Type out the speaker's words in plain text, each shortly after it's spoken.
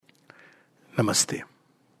Namaste.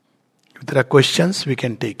 If there are questions, we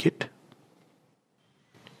can take it.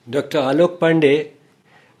 Dr. Alok Pandey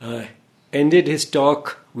ended his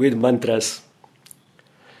talk with mantras.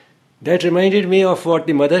 That reminded me of what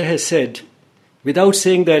the mother has said, without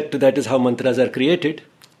saying that that is how mantras are created,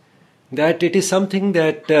 that it is something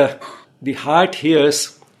that the heart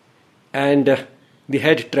hears and the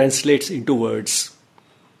head translates into words.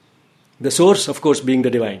 The source, of course, being the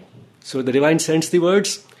divine. So the divine sends the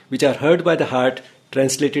words, which are heard by the heart,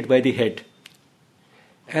 translated by the head.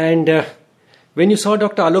 And when you saw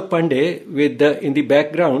Dr. Alok Pandey with in the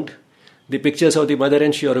background, the pictures of the mother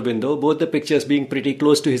and Sri Aurobindo, both the pictures being pretty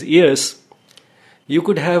close to his ears, you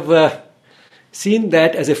could have seen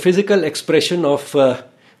that as a physical expression of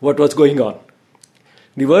what was going on.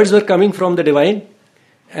 The words were coming from the divine,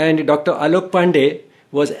 and Dr. Alok Pandey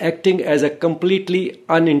was acting as a completely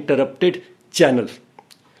uninterrupted channel.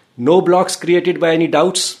 No blocks created by any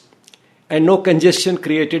doubts, and no congestion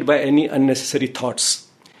created by any unnecessary thoughts.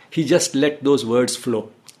 He just let those words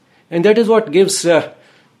flow. And that is what gives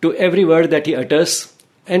to every word that he utters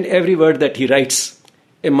and every word that he writes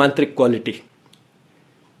a mantric quality.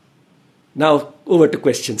 Now, over to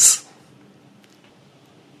questions.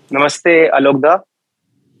 Namaste, Alokda.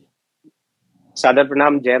 Sadar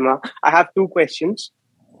Pranam, Jai Ma. I have two questions.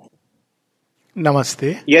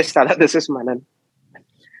 Namaste. Yes, Sada, this is Manan.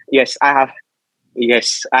 Yes, I have.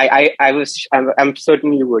 Yes, I'm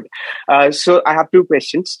certain you would. So I have two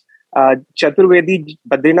questions. Chaturvedi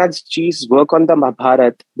Badrinath Ji's work on the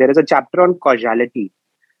Mahabharata, there is a chapter on causality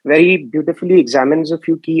where he beautifully examines a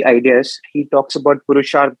few key ideas. He talks about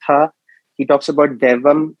Purushartha, he talks about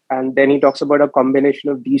Devam, and then he talks about a combination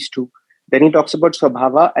of these two. Then he talks about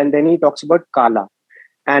Swabhava, and then he talks about Kala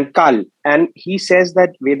and Kal. And he says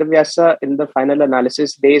that Vedavyasa, in the final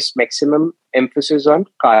analysis, lays maximum emphasis on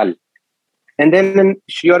Kal. And then in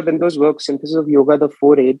Sri Aurobindo's work, Synthesis of Yoga, the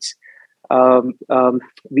Four Aids,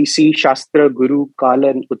 we see Shastra, Guru, Kala,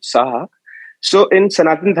 and Utsaha. So in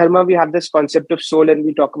Sanatana Dharma, we have this concept of soul, and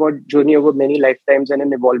we talk about journey over many lifetimes and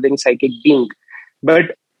an evolving psychic being.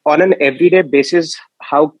 But on an everyday basis,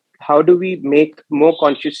 how do we make more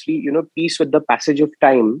consciously, peace with the passage of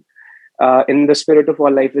time in the spirit of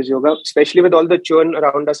all life is yoga, especially with all the churn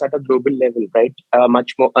around us at a global level, right?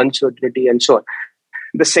 Much more uncertainty and so on.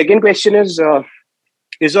 The second question is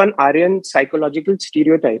on Aryan psychological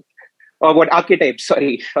stereotype, or what archetype,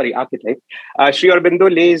 archetype. Sri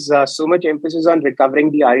Aurobindo lays so much emphasis on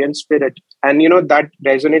recovering the Aryan spirit, and that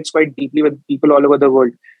resonates quite deeply with people all over the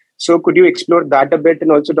world. So could you explore that a bit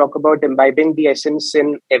and also talk about imbibing the essence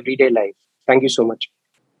in everyday life? Thank you so much.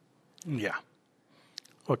 Yeah.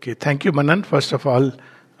 Okay, thank you, Manan. First of all,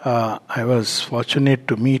 I was fortunate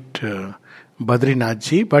to meet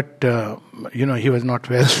Badrinathji, but he was not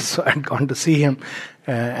well, so I had gone to see him,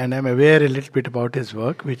 and I'm aware a little bit about his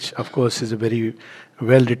work, which of course is a very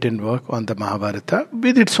well-written work on the Mahabharata,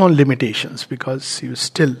 with its own limitations, because he was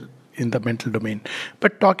still in the mental domain.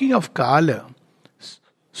 But talking of Kala,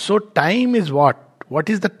 so time is what? What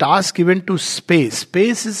is the task given to space?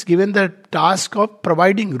 Space is given the task of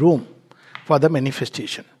providing room for the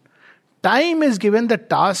manifestation. Time is given the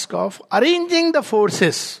task of arranging the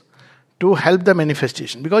forces to help the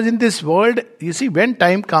manifestation. Because in this world, you see, when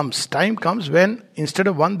time comes when instead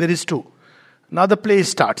of one, there is two. Now the play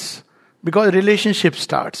starts. Because relationship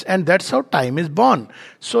starts. And that's how time is born.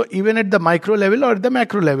 So even at the micro level or the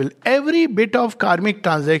macro level, every bit of karmic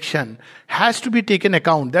transaction has to be taken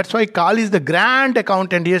account. That's why Kal is the grand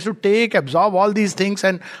accountant. He has to absorb all these things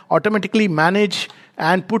and automatically manage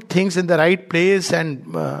and put things in the right place and,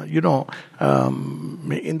 in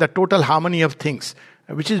the total harmony of things,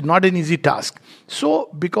 which is not an easy task.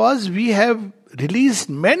 So, because we have released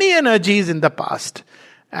many energies in the past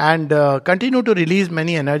and continue to release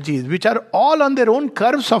many energies, which are all on their own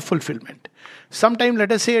curves of fulfillment. Sometimes,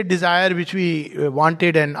 let us say, a desire which we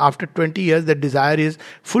wanted, and after 20 years, that desire is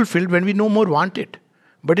fulfilled when we no more want it.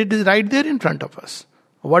 But it is right there in front of us.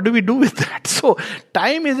 What do we do with that? So,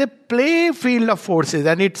 time is a play field of forces,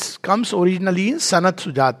 and it comes originally in Sanat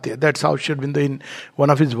Sujatya. That's how Sri Aurobindo in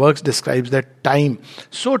one of his works describes that time.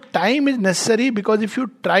 So, time is necessary because if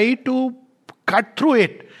you try to cut through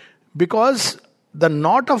it, because the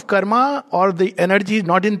knot of karma or the energy,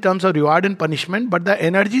 not in terms of reward and punishment, but the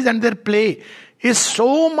energies and their play is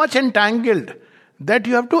so much entangled that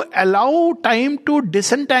you have to allow time to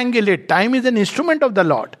disentangle it. Time is an instrument of the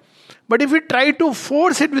Lord. But if we try to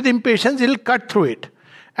force it with impatience, it will cut through it.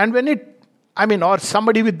 And when or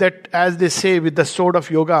somebody with that, as they say, with the sword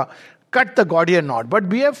of yoga, cut the Gordian knot. But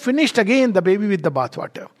we have finished again the baby with the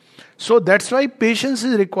bathwater. So that's why patience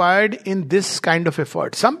is required in this kind of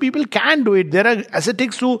effort. Some people can do it. There are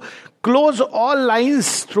ascetics who close all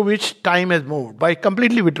lines through which time has moved by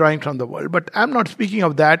completely withdrawing from the world. But I'm not speaking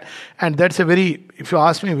of that. And that's a very, if you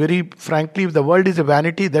ask me very frankly, if the world is a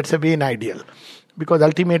vanity, that's a vain ideal. Because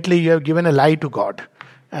ultimately you have given a lie to God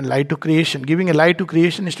and lie to creation. Giving a lie to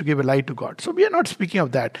creation is to give a lie to God. So we are not speaking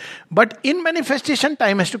of that. But in manifestation,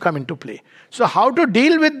 time has to come into play. So how to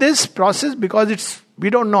deal with this process? Because we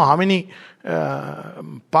don't know how many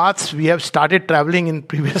paths we have started traveling in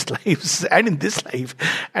previous lives and in this life.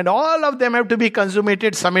 And all of them have to be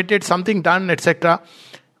consummated, summated, something done, etc.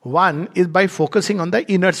 One is by focusing on the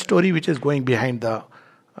inner story which is going behind the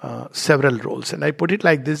several roles. And I put it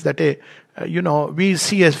like this, that we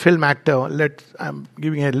see a film actor, I'm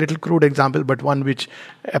giving a little crude example, but one which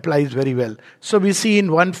applies very well. So we see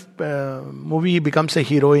in one movie he becomes a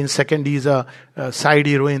hero, in second he is a side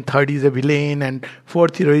hero, in third he is a villain, and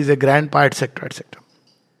fourth hero is a grandpa, etc., etc.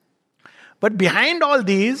 But behind all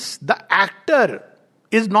these, the actor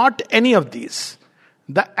is not any of these.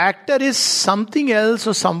 The actor is something else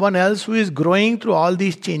or someone else who is growing through all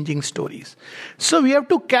these changing stories. So we have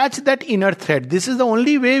to catch that inner thread. This is the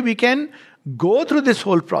only way we can go through this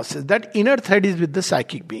whole process. That inner thread is with the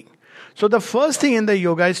psychic being. So the first thing in the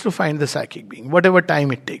yoga is to find the psychic being, whatever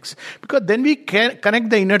time it takes. Because then we can connect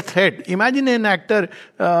the inner thread. Imagine an actor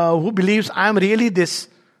who believes, I am really this.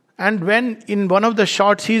 And when in one of the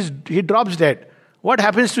shots he drops dead, what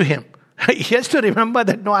happens to him? He has to remember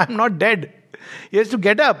that, no, I am not dead. He has to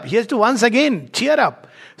get up. He has to once again cheer up.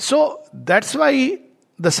 So that's why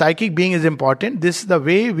the psychic being is important. This is the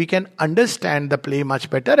way we can understand the play much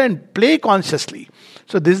better and play consciously.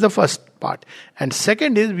 So this is the first part. And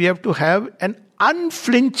second is we have to have an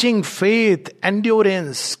unflinching faith,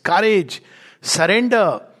 endurance, courage,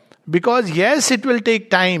 surrender. Because yes, it will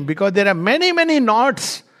take time. Because there are many, many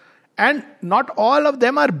knots. And not all of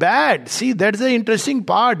them are bad. See, that's the interesting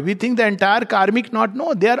part. We think the entire karmic knot.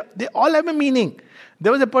 No, they all have a meaning.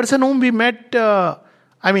 There was a person whom we met,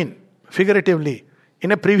 figuratively,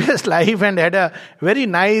 in a previous life and had a very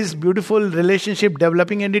nice, beautiful relationship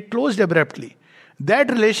developing, and it closed abruptly. That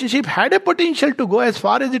relationship had a potential to go as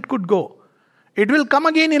far as it could go. It will come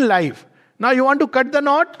again in life. Now you want to cut the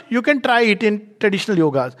knot? You can try it in traditional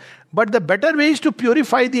yogas. But the better way is to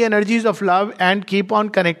purify the energies of love and keep on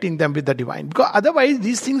connecting them with the divine. Because otherwise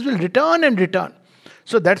these things will return and return.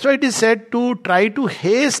 So that's why it is said to try to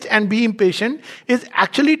haste and be impatient is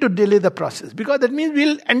actually to delay the process. Because that means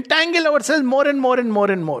we'll entangle ourselves more and more and more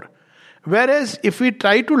and more. Whereas if we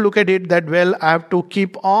try to look at it that, well, I have to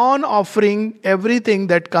keep on offering everything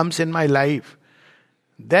that comes in my life,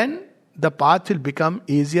 then the path will become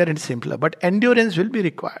easier and simpler. But endurance will be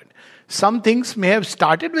required. Some things may have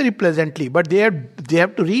started very pleasantly, but they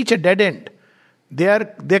have to reach a dead end. Their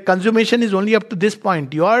consummation is only up to this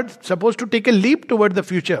point. You are supposed to take a leap toward the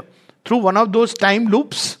future through one of those time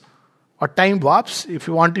loops or time warps, if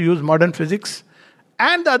you want to use modern physics.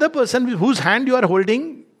 And the other person whose hand you are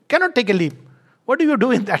holding cannot take a leap. What do you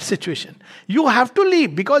do in that situation? You have to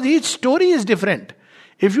leap because each story is different.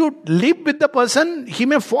 If you leap with the person, he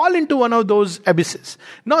may fall into one of those abysses.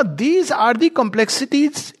 Now, these are the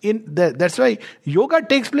complexities. That's why yoga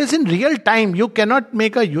takes place in real time. You cannot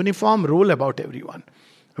make a uniform rule about everyone.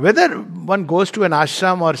 Whether one goes to an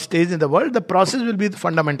ashram or stays in the world, the process will be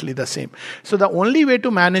fundamentally the same. So the only way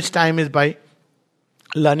to manage time is by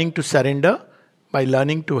learning to surrender, by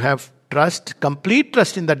learning to have trust, complete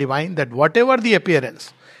trust in the divine, that whatever the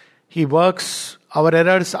appearance, he works. Our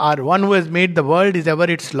errors are, one who has made the world is ever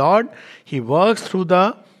its Lord. He works through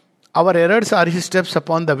our errors are his steps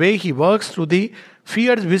upon the way. He works through the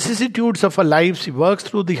fierce vicissitudes of our lives. He works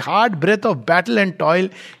through the hard breath of battle and toil.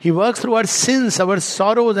 He works through our sins, our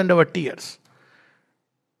sorrows and our tears.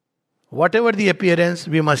 Whatever the appearance,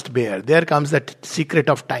 we must bear. There comes that secret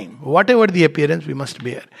of time. Whatever the appearance, we must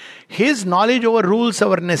bear. His knowledge overrules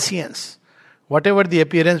our nescience. Whatever the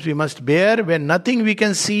appearance, we must bear, when nothing we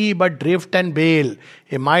can see but drift and bail.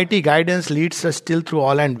 A mighty guidance leads us still through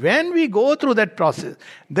all. And when we go through that process,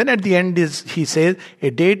 then at the end he says, a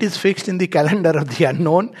date is fixed in the calendar of the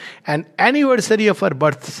unknown, an anniversary of our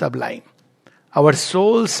birth sublime. Our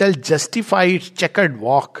soul shall justify its checkered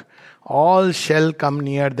walk. All shall come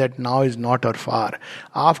near that now is not or far.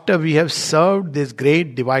 After we have served this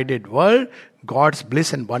great divided world, God's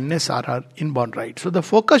bliss and oneness are our inborn right. So the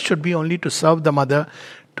focus should be only to serve the mother,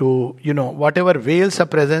 to, whatever veils her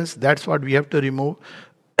presence, that's what we have to remove.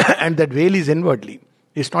 And that veil is inwardly.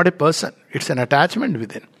 It's not a person, it's an attachment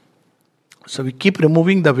within. So we keep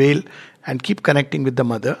removing the veil and keep connecting with the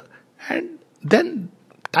mother. And then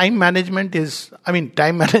time management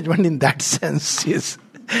in that sense is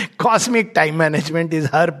Cosmic time management is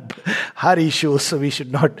her issue, so we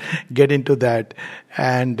should not get into that.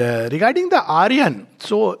 And regarding the Aryan,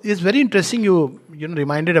 so it's very interesting. You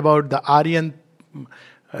reminded about the Aryan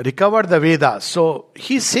recovered the Vedas. So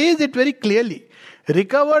he says it very clearly.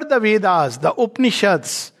 Recover the Vedas, the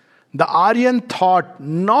Upanishads, the Aryan thought,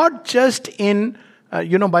 not just in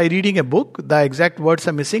by reading a book, the exact words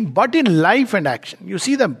are missing, but in life and action. You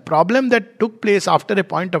see the problem that took place after a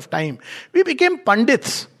point of time. We became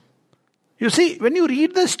Pandits. You see, when you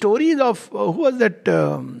read the stories of, who was that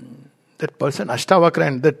person, Ashtavakra,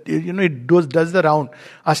 and that, it does the round.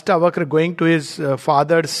 Ashtavakra going to his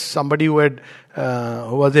father's, somebody who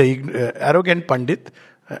was a arrogant Pandit,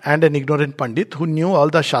 and an ignorant Pandit who knew all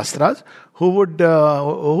the Shastras, who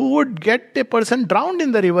would get a person drowned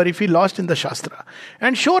in the river if he lost in the Shastra.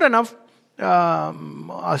 And sure enough,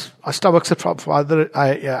 Ashtavakra father,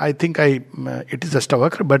 I think it is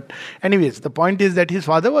Ashtavakra, but anyways, the point is that his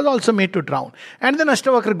father was also made to drown. And then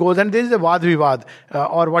Ashtavakra goes, and there is a Vad Vivad,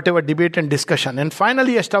 or whatever, debate and discussion. And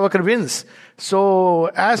finally Ashtavakra wins. So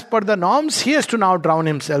as per the norms, he has to now drown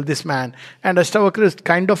himself, this man. And Ashtavakra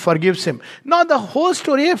kind of forgives him. Now the whole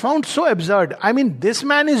story I found so absurd. I mean, this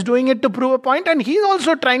man is doing it to prove a point, and he is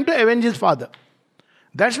also trying to avenge his father.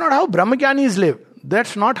 That's not how Brahmagyanis live.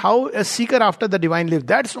 That's not how a seeker after the divine lives.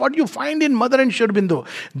 That's what you find in Mother and Sri Aurobindo.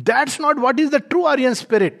 That's not what is the true Aryan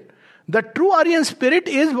spirit. The true Aryan spirit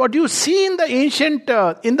is what you see in the ancient,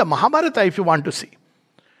 in the Mahabharata, if you want to see.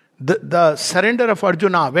 The surrender of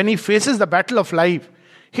Arjuna, when he faces the battle of life,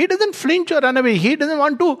 he doesn't flinch or run away. He doesn't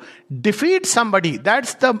want to defeat somebody.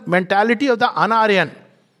 That's the mentality of the Anaryan.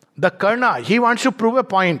 The Karna, he wants to prove a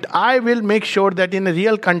point. I will make sure that in a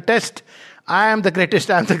real contest, I am the greatest,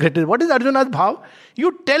 I am the greatest. What is Arjuna's bhav?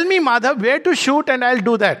 You tell me, Madhav, where to shoot and I'll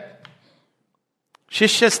do that.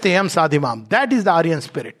 Shishyasteham sadhimam. That is the Aryan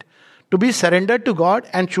spirit. To be surrendered to God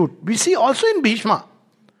and shoot. We see also in Bhishma.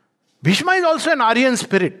 Bhishma is also an Aryan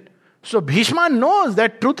spirit. So Bhishma knows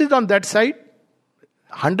that truth is on that side.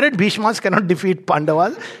 100 Bhishmas cannot defeat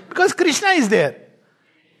Pandavas because Krishna is there.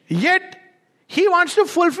 Yet, he wants to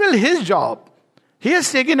fulfill his job. He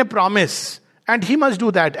has taken a promise. And he must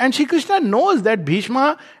do that. And Shri Krishna knows that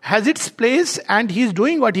Bhishma has its place and he is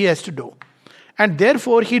doing what he has to do. And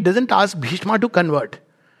therefore he doesn't ask Bhishma to convert.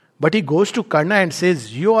 But he goes to Karna and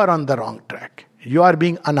says, you are on the wrong track. You are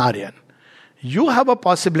being Anaryan. You have a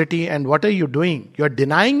possibility, and what are you doing? You are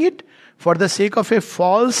denying it for the sake of a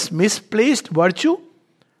false, misplaced virtue.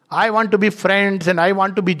 I want to be friends and I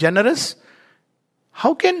want to be generous.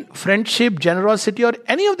 How can friendship, generosity, or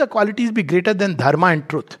any of the qualities be greater than dharma and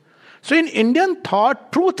truth? So in Indian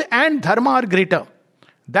thought, truth and dharma are greater.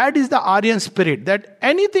 That is the Aryan spirit, that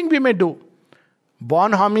anything we may do,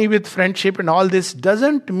 bonhomie with friendship and all this,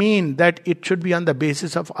 doesn't mean that it should be on the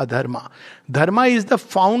basis of adharma. Dharma is the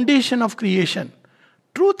foundation of creation.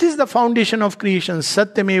 Truth is the foundation of creation.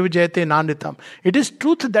 Satyameva jayate nanitam. It is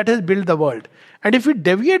truth that has built the world. And if we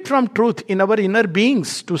deviate from truth in our inner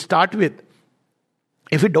beings to start with,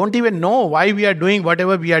 if we don't even know why we are doing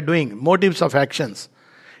whatever we are doing, motives of actions,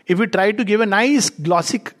 if we try to give a nice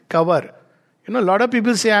glossy cover, a lot of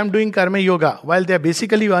people say I am doing karma yoga while they are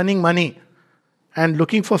basically earning money and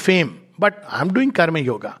looking for fame. But I am doing karma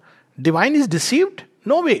yoga. Divine is deceived?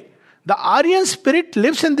 No way. The Aryan spirit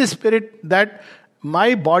lives in this spirit that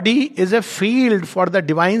my body is a field for the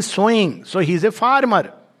divine sowing. So he is a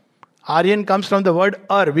farmer. Aryan comes from the word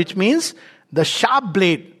ar, which means the sharp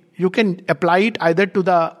blade. You can apply it either to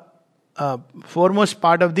the foremost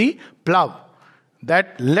part of the plough.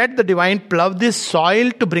 That let the divine plough this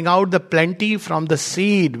soil to bring out the plenty from the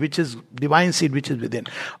seed, which is divine seed, which is within.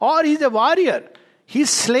 Or he's a warrior. He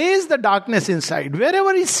slays the darkness inside.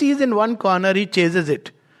 Wherever he sees in one corner, he chases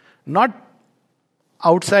it. Not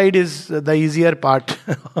outside is the easier part.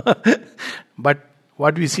 But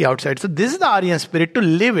what we see outside. So this is the Aryan spirit, to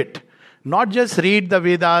live it. Not just read the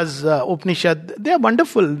Vedas, Upanishad. They are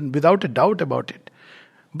wonderful, without a doubt about it.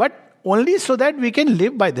 But only so that we can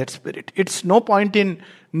live by that spirit. It's no point in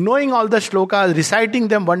knowing all the shlokas, reciting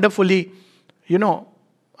them wonderfully.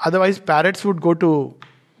 Otherwise parrots would go to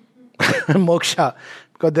moksha.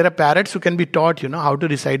 Because there are parrots who can be taught, how to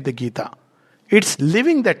recite the Gita. It's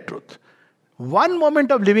living that truth. One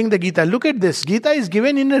moment of living the Gita. Look at this. Gita is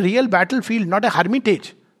given in a real battlefield, not a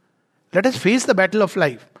hermitage. Let us face the battle of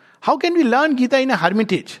life. How can we learn Gita in a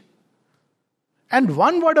hermitage? And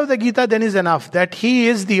one word of the Gita then is enough, that He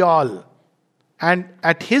is the all. And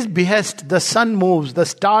at His behest, the sun moves, the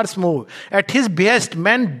stars move. At His behest,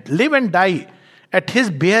 men live and die. At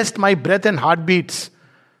His behest, my breath and heart beats.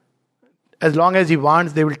 As long as He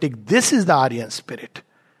wants, they will take. This is the Aryan spirit.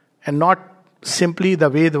 And not simply the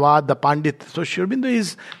Vedvad, the Pandit. So Sri Aurobindo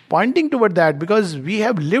is pointing toward that, because we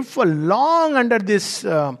have lived for long under this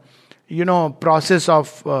process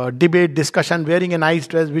of debate, discussion, wearing a nice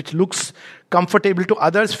dress which looks comfortable to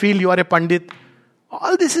others, feel you are a Pandit.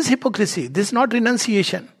 All this is hypocrisy. This is not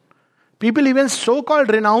renunciation. People even so-called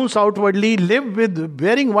renounce outwardly, live with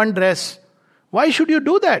wearing one dress. Why should you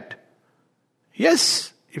do that?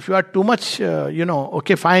 Yes, if you are too much,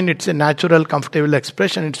 okay, fine, it's a natural, comfortable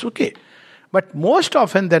expression, it's okay. But most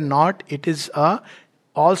often than not, it is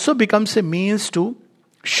also becomes a means to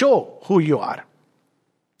show who you are.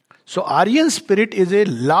 So Aryan spirit is a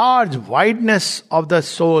large wideness of the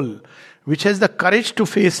soul, which has the courage to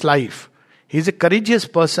face life. He is a courageous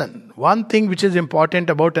person. One thing which is important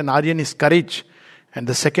about an Aryan is courage, and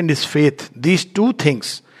the second is faith. These two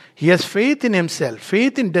things. He has faith in himself,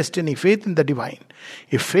 faith in destiny, faith in the divine.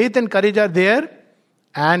 If faith and courage are there,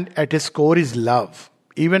 and at his core is love.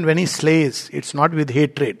 Even when he slays, it's not with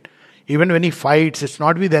hatred. Even when he fights, it's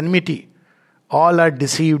not with enmity. All are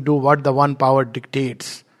deceived, do what the one power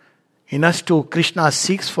dictates. In us too, Krishna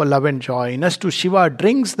seeks for love and joy. In us too, Shiva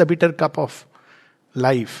drinks the bitter cup of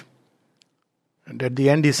life. And at the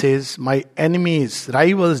end he says, my enemy's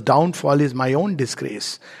rival's downfall is my own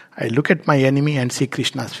disgrace. I look at my enemy and see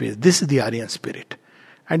Krishna's face. This is the Aryan spirit.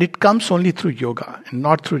 And it comes only through yoga and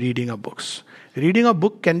not through reading of books. Reading a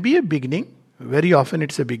book can be a beginning. Very often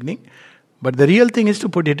it's a beginning. But the real thing is to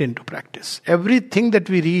put it into practice. Everything that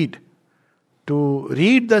we read, to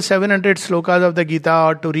read the 700 slokas of the Gita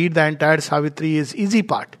or to read the entire Savitri is easy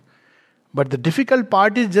part. But the difficult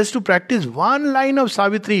part is just to practice one line of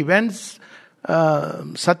Savitri. When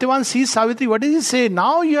Satyavan sees Savitri, what does he say?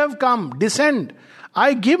 Now you have come, descend.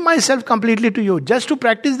 I give myself completely to you. Just to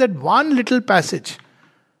practice that one little passage.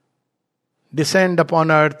 Descend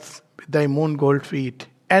upon earth with thy moon gold feet.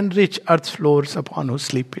 Enrich earth's floors upon whose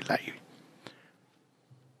sleep we lie.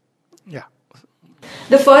 Yeah.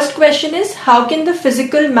 The first question is, how can the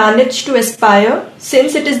physical manage to aspire,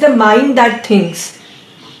 since it is the mind that thinks?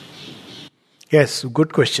 Yes,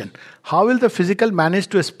 good question. How will the physical manage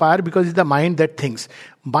to aspire, because it's the mind that thinks?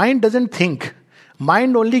 Mind doesn't think.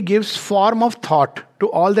 Mind only gives form of thought to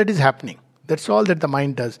all that is happening. That's all that the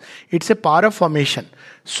mind does. It's a power of formation.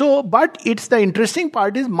 So, but it's the interesting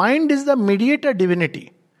part is mind is the mediator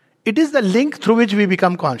divinity. It is the link through which we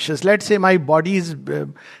become conscious. Let's say my body is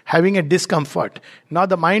having a discomfort. Now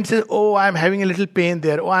the mind says, oh, I'm having a little pain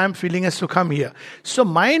there. Oh, I'm feeling a sukham here. So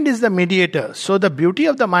mind is the mediator. So the beauty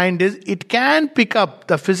of the mind is it can pick up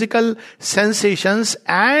the physical sensations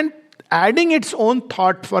and adding its own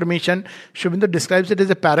thought formation. Sri Aurobindo describes it as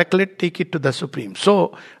a paraclete, take it to the supreme.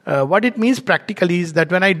 So what it means practically is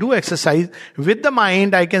that when I do exercise with the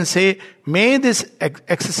mind, I can say, may this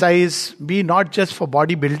exercise be not just for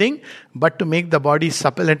body building, but to make the body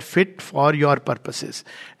supple and fit for your purposes.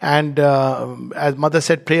 And as Mother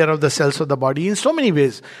said, prayer of the cells of the body in so many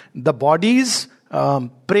ways. The body's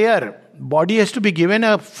prayer, body has to be given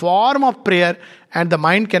a form of prayer, and the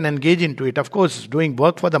mind can engage into it. Of course, doing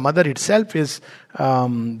work for the mother itself is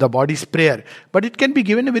the body's prayer. But it can be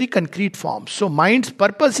given a very concrete form. So mind's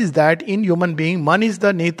purpose is that in human being, man is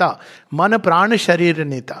the neta. Mana prana sharira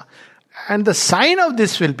neta. And the sign of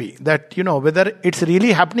this will be that, whether it's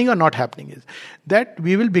really happening or not happening, is that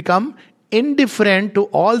we will become indifferent to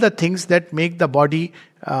all the things that make the body,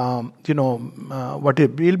 we'll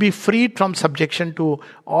be freed from subjection to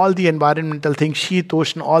all the environmental things, sheet,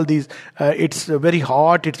 ocean, all these. It's very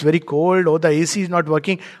hot, it's very cold, oh, the AC is not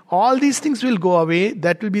working. All these things will go away.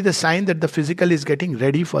 That will be the sign that the physical is getting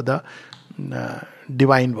ready for the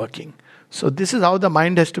divine working. So this is how the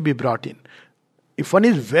mind has to be brought in. If one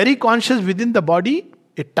is very conscious within the body,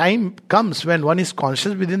 a time comes when one is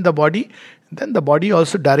conscious within the body, then the body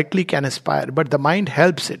also directly can aspire. But the mind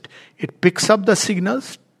helps it. It picks up the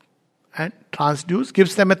signals and transduces,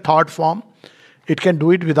 gives them a thought form. It can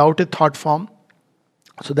do it without a thought form.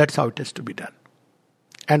 So that's how it has to be done.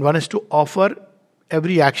 And one has to offer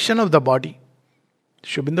every action of the body.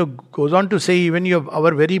 Sri Aurobindo goes on to say, even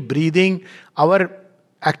our very breathing, our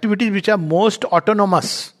activities which are most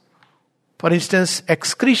autonomous, for instance,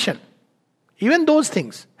 excretion, even those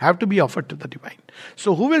things have to be offered to the divine.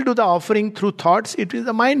 So who will do the offering through thoughts? It is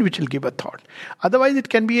the mind which will give a thought. Otherwise it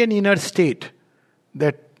can be an inner state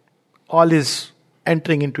that all is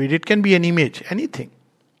entering into it. It can be an image, anything.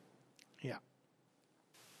 Yeah.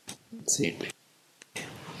 See.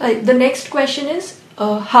 The next question is,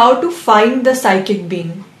 how to find the psychic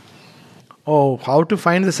being? Oh, how to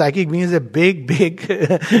find the psychic being is a big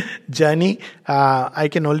journey. I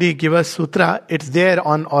can only give a sutra. It's there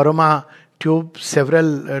on Aroma Tube,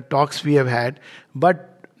 several talks we have had.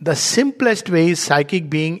 But the simplest way is psychic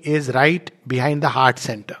being is right behind the heart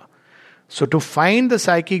center. So to find the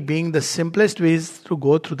psychic being, the simplest way is to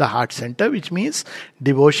go through the heart center, which means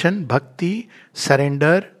devotion, bhakti,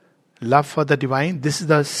 surrender, love for the divine. This is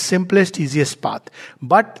the simplest, easiest path.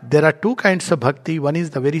 But there are two kinds of bhakti. One is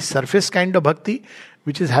the very surface kind of bhakti,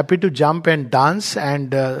 which is happy to jump and dance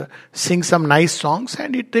and sing some nice songs,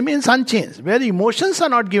 and it remains unchanged, where the emotions are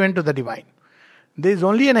not given to the divine. There is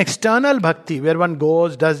only an external bhakti where one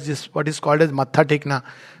goes, does this, what is called as matha tekna,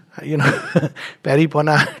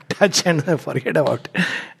 paripona, touch and forget about it.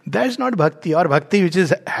 That's not bhakti, or bhakti which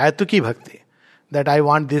is hatuki bhakti, that I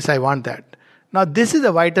want this, I want that. Now this is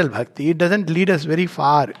a vital bhakti. It doesn't lead us very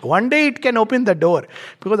far. One day it can open the door.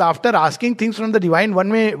 Because after asking things from the divine,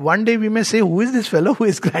 one day we may say, who is this fellow who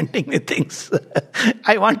is granting me things?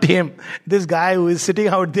 I want him. This guy who is sitting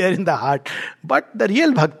out there in the heart. But the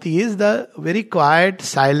real bhakti is the very quiet,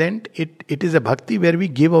 silent. It is a bhakti where we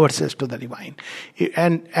give ourselves to the divine.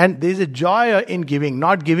 And there is a joy in giving.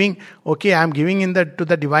 Not giving, okay, I am giving to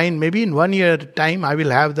the divine. Maybe in 1 year time I will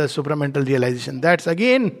have the supramental realization. That's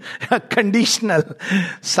again a condition.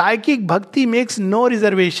 Psychic bhakti makes no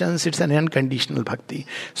reservations. It's an unconditional bhakti.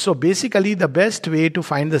 So basically the best way to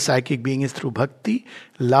find the psychic being is through bhakti,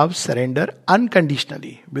 love, surrender,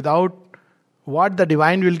 unconditionally. Without what the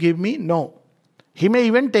divine will give me, no. He may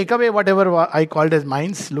even take away whatever I called as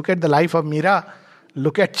minds. Look at the life of Meera.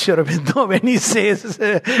 Look at Sri Aurobindo when he says,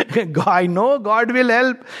 I know God will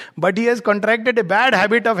help, but he has contracted a bad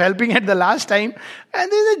habit of helping at the last time. And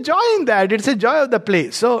there is a joy in that. It's a joy of the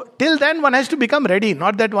play. So till then one has to become ready.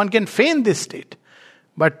 Not that one can feign this state.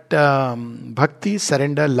 But bhakti,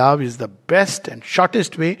 surrender, love is the best and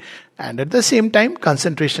shortest way. And at the same time,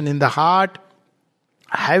 concentration in the heart,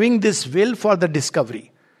 having this will for the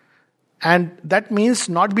discovery. And that means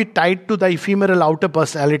not be tied to the ephemeral outer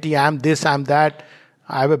personality. I am this, I am that.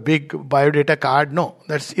 I have a big biodata card. No,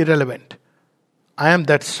 that's irrelevant. I am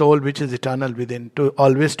that soul which is eternal within. To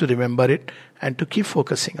always to remember it and to keep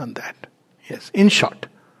focusing on that. Yes, in short.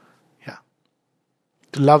 Yeah.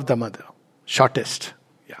 To love the mother. Shortest.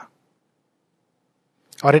 Yeah.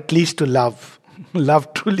 Or at least to love.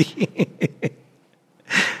 Love truly.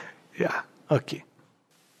 Yeah. Okay.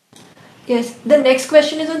 Yes, the next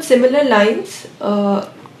question is on similar lines.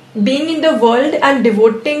 Being in the world and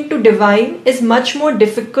devoting to divine is much more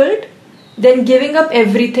difficult than giving up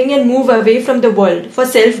everything and move away from the world for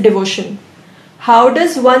self-devotion. How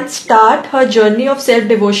does one start her journey of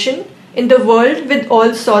self-devotion in the world with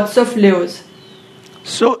all sorts of lures?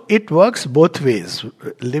 So it works both ways.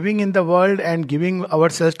 Living in the world and giving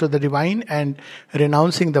ourselves to the divine and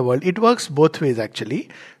renouncing the world. It works both ways actually.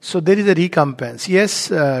 So there is a recompense. Yes,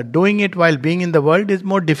 doing it while being in the world is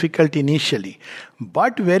more difficult initially.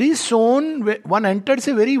 But very soon one enters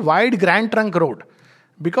a very wide Grand Trunk road.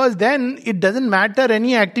 Because then it doesn't matter,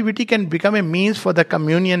 any activity can become a means for the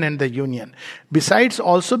communion and the union. Besides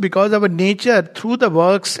also because our nature through the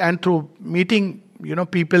works and through meeting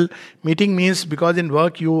people, meeting means because in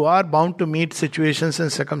work you are bound to meet situations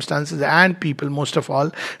and circumstances and people most of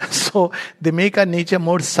all. So they make our nature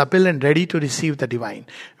more supple and ready to receive the divine.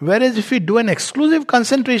 Whereas if we do an exclusive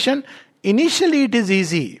concentration, initially it is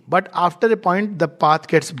easy, but after a point the path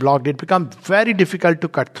gets blocked. It becomes very difficult to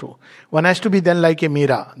cut through. One has to be then like a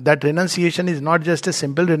Meera. That renunciation is not just a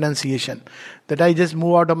simple renunciation, that I just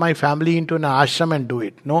move out of my family into an ashram and do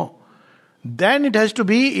it. No. Then it has to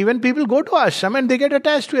be, even people go to ashram and they get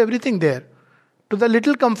attached to everything there, to the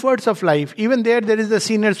little comforts of life. Even there is the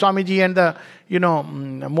senior Swamiji and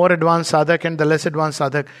the more advanced sadhak and the less advanced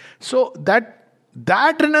sadhak. So that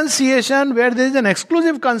renunciation where there is an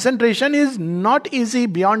exclusive concentration is not easy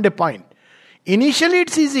beyond a point. Initially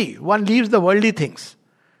it's easy, one leaves the worldly things.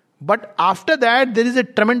 But after that there is a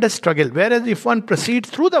tremendous struggle. Whereas if one proceeds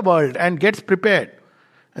through the world and gets prepared,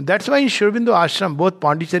 and that's why in Sri Aurobindo Ashram, both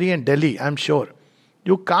Pondicherry and Delhi, I'm sure,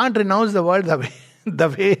 you can't renounce the world the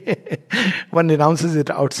way one renounces it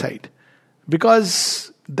outside.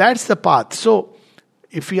 Because that's the path. So,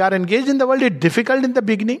 if we are engaged in the world, it's difficult in the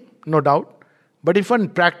beginning, no doubt. But if one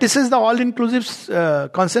practices the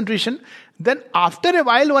all-inclusive concentration, then after a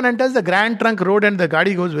while one enters the Grand Trunk road and the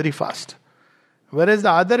gadi goes very fast. Whereas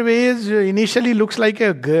the other way is initially looks like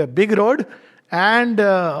a big road, and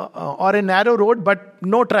or a narrow road but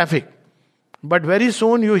no traffic. But very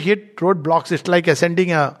soon you hit roadblocks. It's like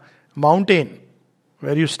ascending a mountain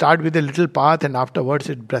where you start with a little path and afterwards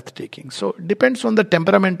it's breathtaking. So it depends on the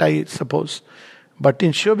temperament, I suppose. But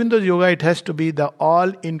in Sri Aurobindo's yoga it has to be the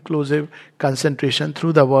all-inclusive concentration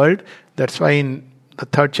through the world. That's why in the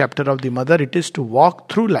 3rd chapter of the Mother it is to walk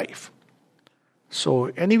through life. So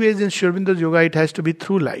anyways in Sri Aurobindo's yoga it has to be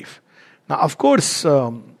through life. Now, of course,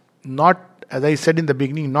 not, as I said in the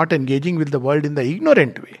beginning, not engaging with the world in the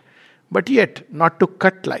ignorant way, but yet not to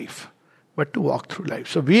cut life, but to walk through life.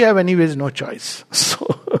 So we have anyways no choice. So,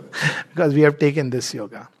 because we have taken this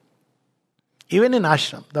yoga. Even in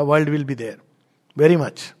ashram, the world will be there. Very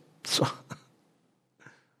much. So,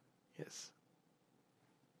 yes.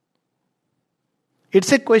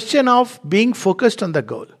 It's a question of being focused on the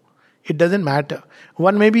goal. It doesn't matter.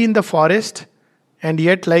 One may be in the forest and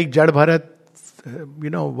yet like Jad Bharat,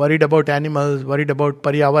 worried about animals, worried about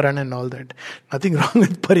Paryavaran and all that. Nothing wrong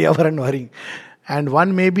with Paryavaran worrying. And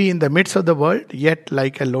one may be in the midst of the world, yet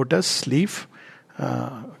like a lotus leaf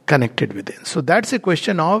connected within. So that's a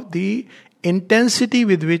question of the intensity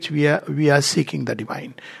with which we are seeking the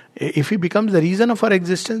divine. If he becomes the reason of our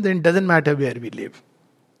existence, then it doesn't matter where we live.